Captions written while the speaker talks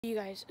You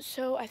guys,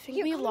 so I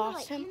think we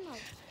lost him.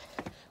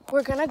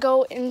 We're gonna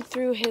go in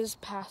through his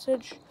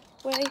passageway.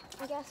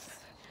 I guess.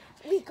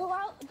 We go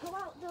out the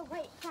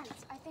white fence.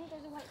 I think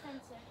there's a white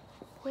fence there.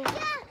 Where? Yeah,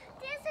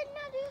 there's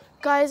another.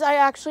 Guys, I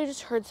actually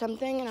just heard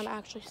something and I'm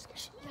actually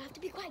scared. You have to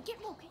be quiet. Get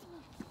low.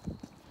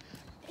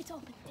 It's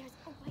open. There's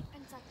a white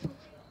fence out there.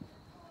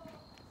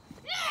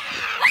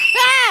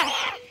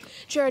 Ah!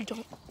 Jared,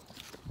 don't.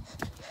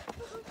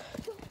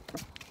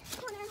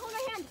 Hold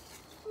my hand.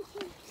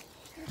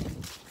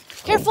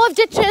 Careful of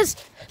ditches.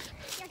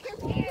 Yeah,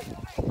 careful.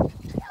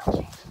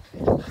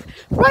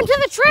 Run to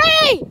the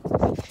tree.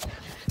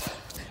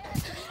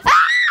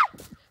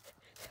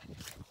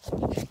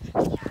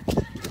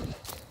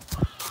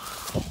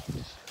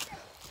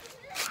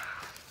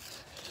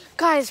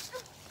 Guys.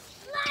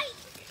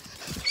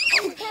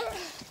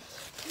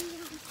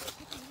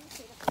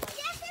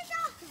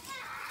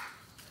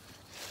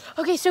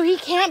 Okay, so he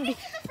can't be. He's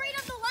afraid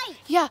of the light.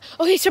 Yeah.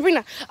 Okay,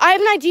 Sabrina, I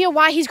have an idea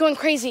why he's going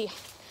crazy.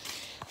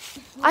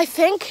 I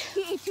think.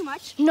 He ate too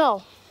much?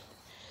 No.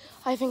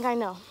 I think I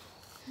know.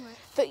 What?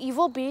 The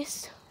evil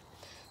beast,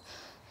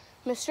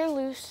 Mr.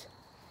 Loose,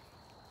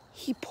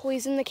 he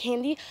poisoned the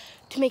candy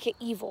to make it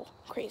evil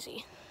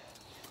crazy.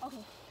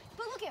 Okay.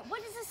 But look at,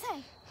 what does it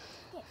say?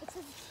 Okay, it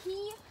says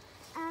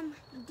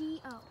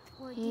TMDO.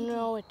 Or DD.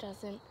 No, it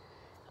doesn't.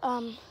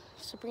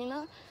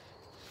 Sabrina,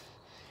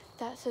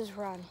 that says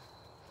run.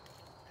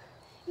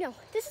 No,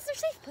 this is their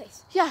safe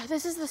place. Yeah,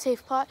 this is the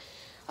safe plot.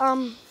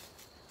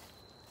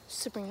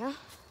 Sabrina.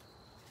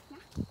 Yeah?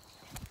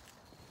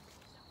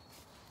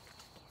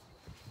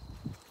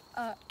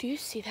 Do you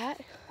see that?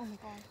 Oh my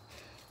god.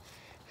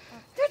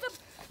 There's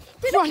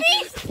a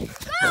beast!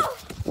 Go!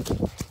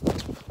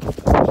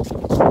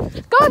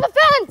 Go on the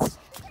fence!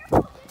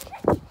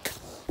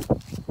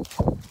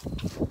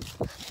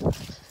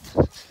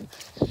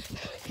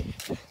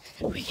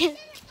 We can't.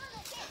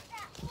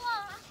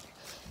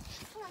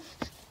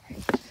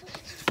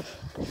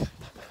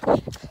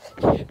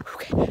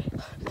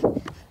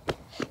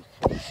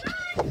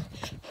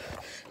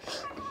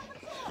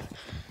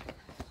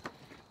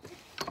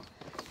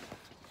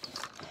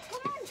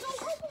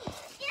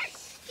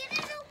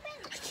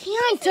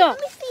 Let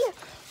me see it.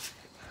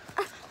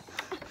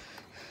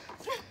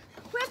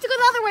 We have to go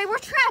the other way. We're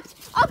trapped.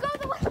 I'll go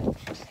the way.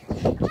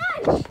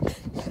 Run!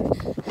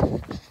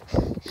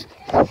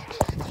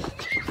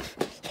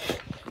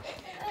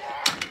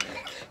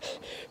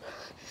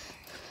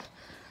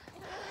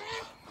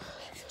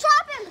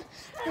 Trap him!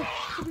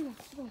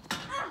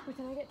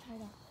 Pretend I get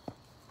tied up.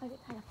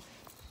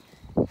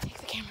 Take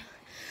the camera.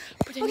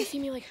 Pretend you see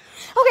me like.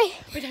 Okay.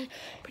 Pretend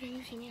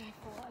you see me and I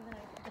fall and then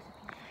I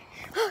disappear.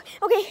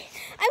 Okay,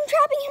 I'm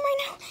trapping him right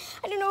now.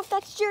 I don't know if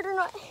that's Jared or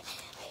not.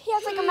 He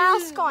has like a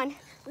mask on.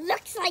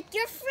 Looks like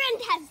your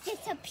friend has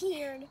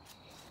disappeared.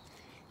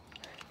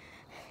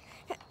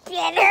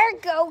 Better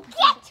go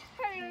get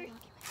her.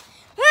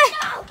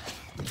 No!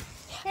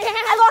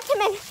 I locked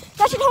him in.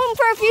 Fetch it home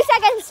for a few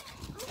seconds.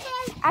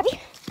 Okay. Abby?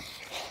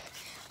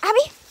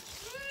 Abby?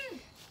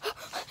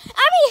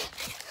 Abby!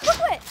 Look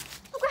what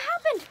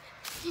happened.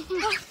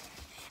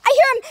 I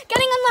hear him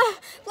getting on the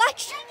black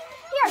sheet.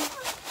 Here.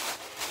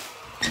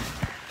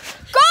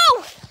 Go!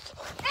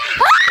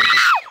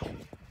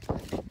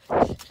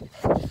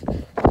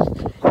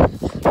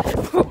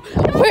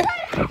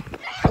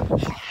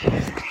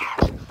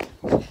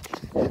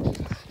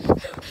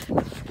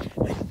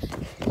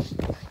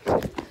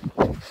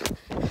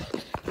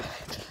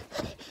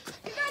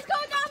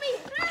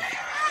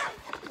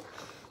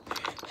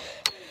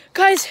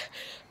 Guys,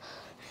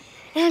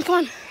 Aaron, come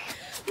on.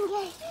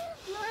 Okay.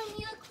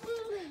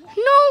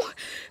 No,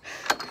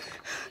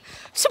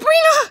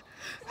 Sabrina.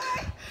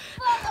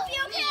 I'll be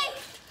okay.